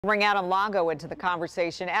Bring Adam Longo into the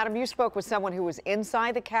conversation. Adam, you spoke with someone who was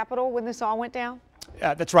inside the Capitol when this all went down?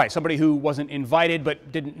 That's right. Somebody who wasn't invited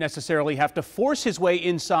but didn't necessarily have to force his way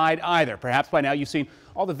inside either. Perhaps by now you've seen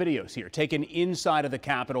all the videos here taken inside of the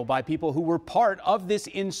Capitol by people who were part of this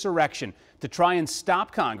insurrection to try and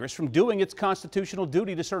stop Congress from doing its constitutional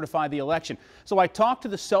duty to certify the election. So I talked to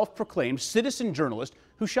the self-proclaimed citizen journalist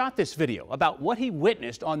who shot this video about what he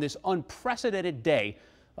witnessed on this unprecedented day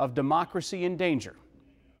of democracy in danger.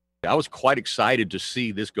 I was quite excited to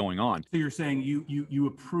see this going on. So you're saying you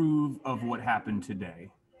approve of what happened today?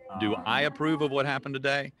 Do I approve of what happened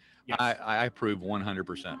today? Yes. I approve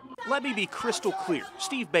 100%. Let me be crystal clear.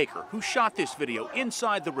 Steve Baker, who shot this video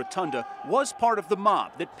inside the rotunda, was part of the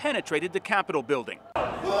mob that penetrated the Capitol building.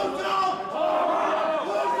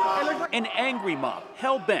 An angry mob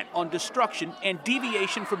hell-bent on destruction and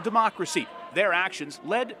deviation from democracy. Their actions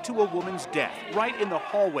led to a woman's death right in the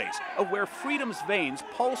hallways of where freedom's veins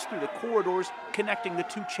pulse through the corridors connecting the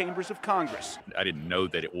two chambers of Congress. I didn't know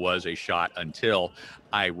that it was a shot until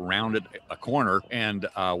I rounded a corner, and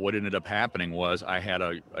what ended up happening was I had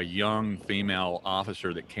a young female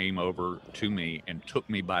officer that came over to me and took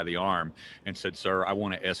me by the arm and said, "Sir, I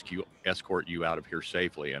want to escort you out of here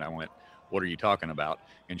safely." And I went, "What are you talking about?"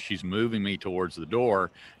 And she's moving me towards the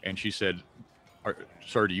door, and she said,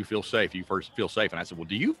 "Sir, do you feel safe? You first feel safe?" And I said, "Well,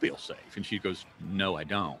 do you feel safe?" And she goes, "No, I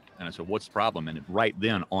don't." And I said, "What's the problem?" And right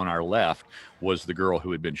then on our left was the girl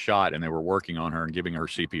who had been shot, and they were working on her and giving her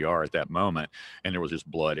CPR at that moment. And there was just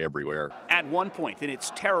blood everywhere. At one point in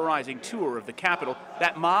its terrorizing tour of the Capitol,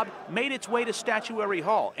 that mob made its way to Statuary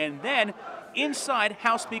Hall and then inside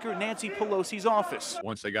House Speaker Nancy Pelosi's office.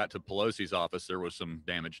 Once they got to Pelosi's office, there was some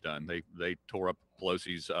damage done. They tore up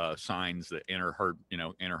Pelosi's signs that enter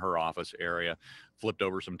her office area, flipped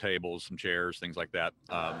over some tables, some chairs, things like that.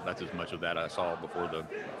 That's as much of that I saw before the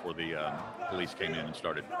police came in and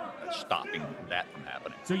started stopping that from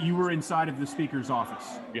happening. So you were inside of the Speaker's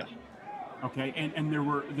office? Yeah. Okay, and there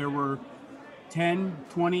were 10,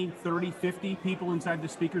 20, 30, 50 people inside the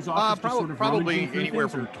Speaker's office? Probably anywhere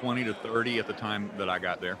from 20 to 30 at the time that I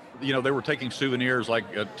got there. You know, they were taking souvenirs, like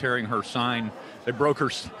tearing her sign. They broke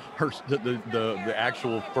the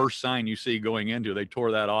actual first sign you see going into. They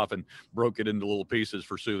tore that off and broke it into little pieces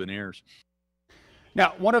for souvenirs.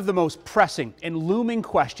 Now, one of the most pressing and looming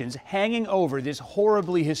questions hanging over this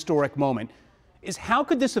horribly historic moment is, how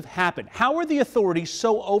could this have happened? How are the authorities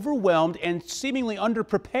so overwhelmed and seemingly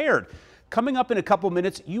underprepared? Coming up in a couple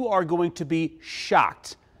minutes, you are going to be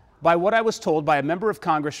shocked by what I was told by a member of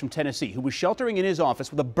Congress from Tennessee who was sheltering in his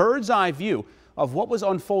office with a bird's eye view of what was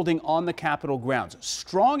unfolding on the Capitol grounds.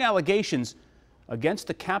 Strong allegations against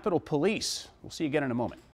the Capitol Police. We'll see you again in a moment.